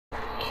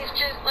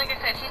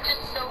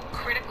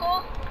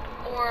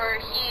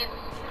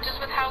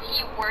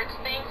he words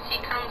things, he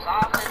comes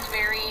off as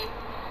very,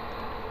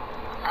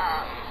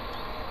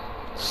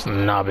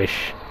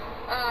 snobbish,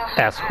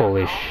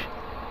 asshole-ish.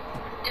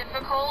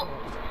 Difficult,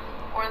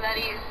 or that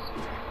he's,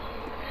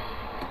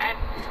 I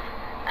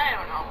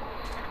don't know.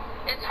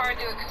 It's hard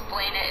to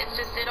explain it. It's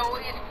just, it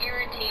always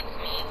irritates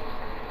me.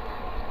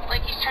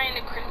 Like he's trying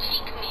to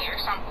critique me or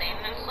something.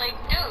 And it's like,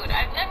 dude,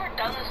 I've never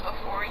done this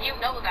before. You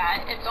know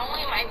that. It's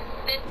only my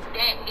 5th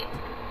day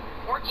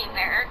working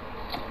there.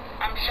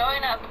 I'm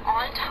showing up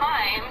on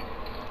time.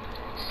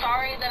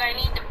 Sorry that I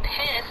need to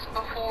piss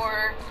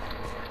before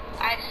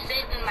I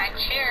sit in my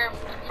chair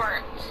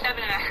for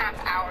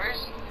 7.5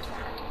 hours.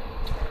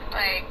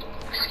 Like,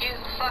 excuse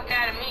the fuck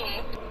out of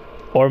me.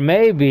 Or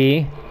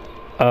maybe,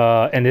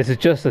 and this is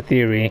just a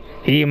theory,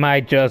 he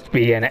might just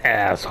be an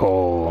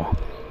asshole.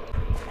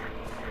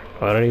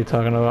 What are you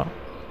talking about?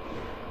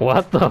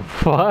 What the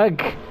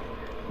fuck?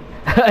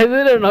 I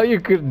didn't know you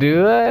could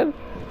do that.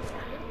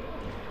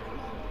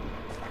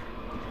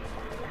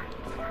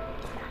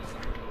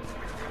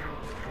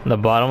 The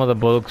bottom of the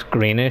boat looks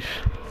greenish,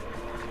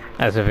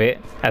 as if it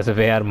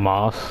had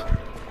moss.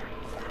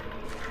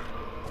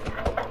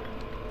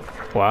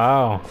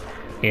 Wow,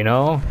 you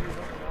know.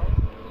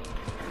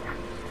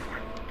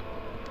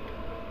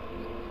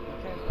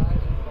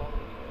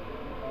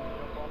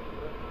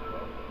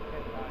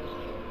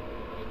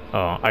 Oh,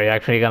 are you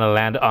actually gonna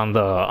land on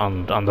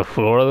the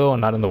floor though,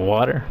 and not in the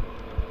water?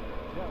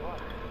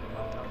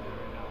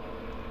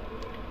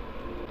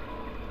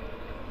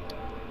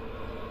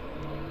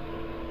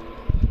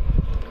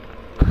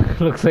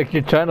 Looks like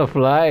you're trying to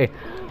fly.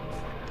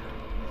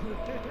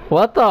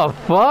 What the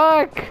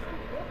fuck?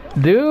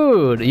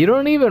 Dude, you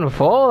don't even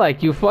fall,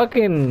 like you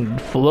fucking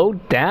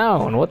float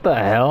down. What the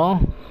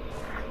hell?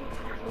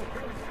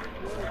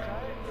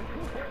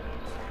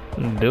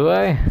 Do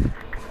I?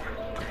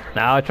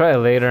 Nah, I'll try it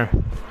later.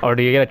 Or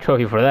do you get a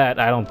trophy for that?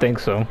 I don't think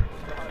so.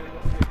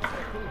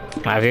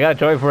 Nah, if you got a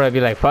trophy for it, I'd be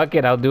like, fuck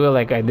it, I'll do it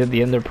like I did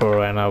the Ender Pearl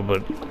right now,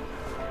 but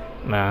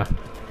nah.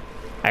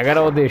 I got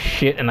all this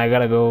shit and I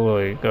gotta go,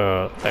 like,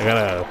 I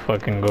gotta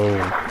fucking go.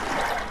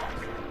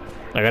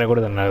 I gotta go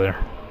to the Nether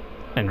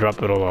and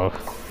drop it all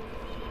off.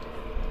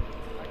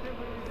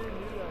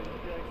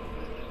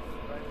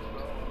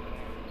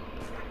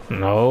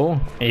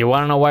 No? And you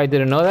wanna know why I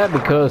didn't know that?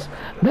 Because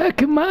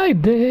back in my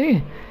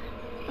day,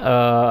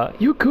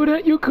 you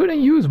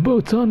couldn't use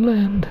boats on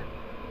land.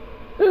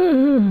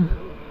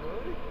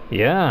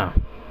 Yeah.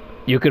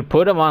 You could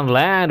put them on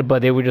land,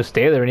 but they would just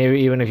stay there, and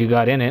even if you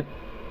got in it,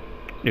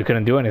 you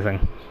couldn't do anything.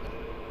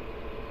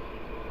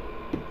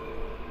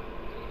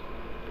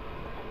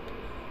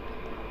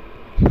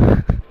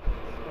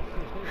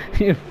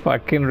 You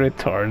fucking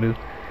retarded.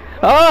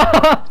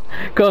 Oh!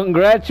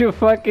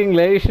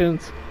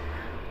 Congratulations.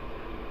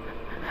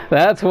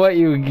 That's what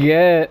you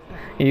get,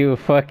 you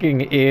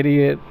fucking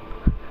idiot.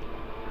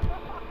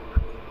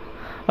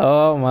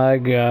 Oh my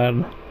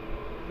god.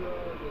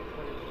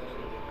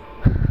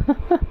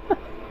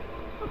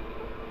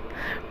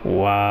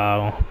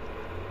 Wow.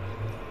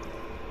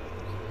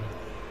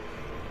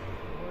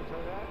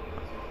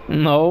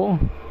 No.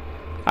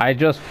 I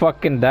just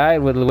fucking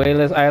died with way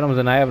less items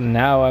than I have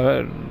now.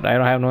 I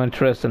don't have no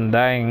interest in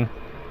dying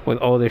with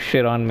all this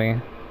shit on me.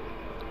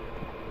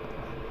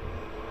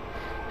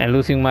 And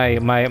losing my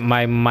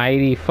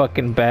mighty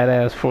fucking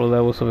badass 4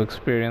 levels of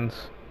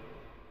experience.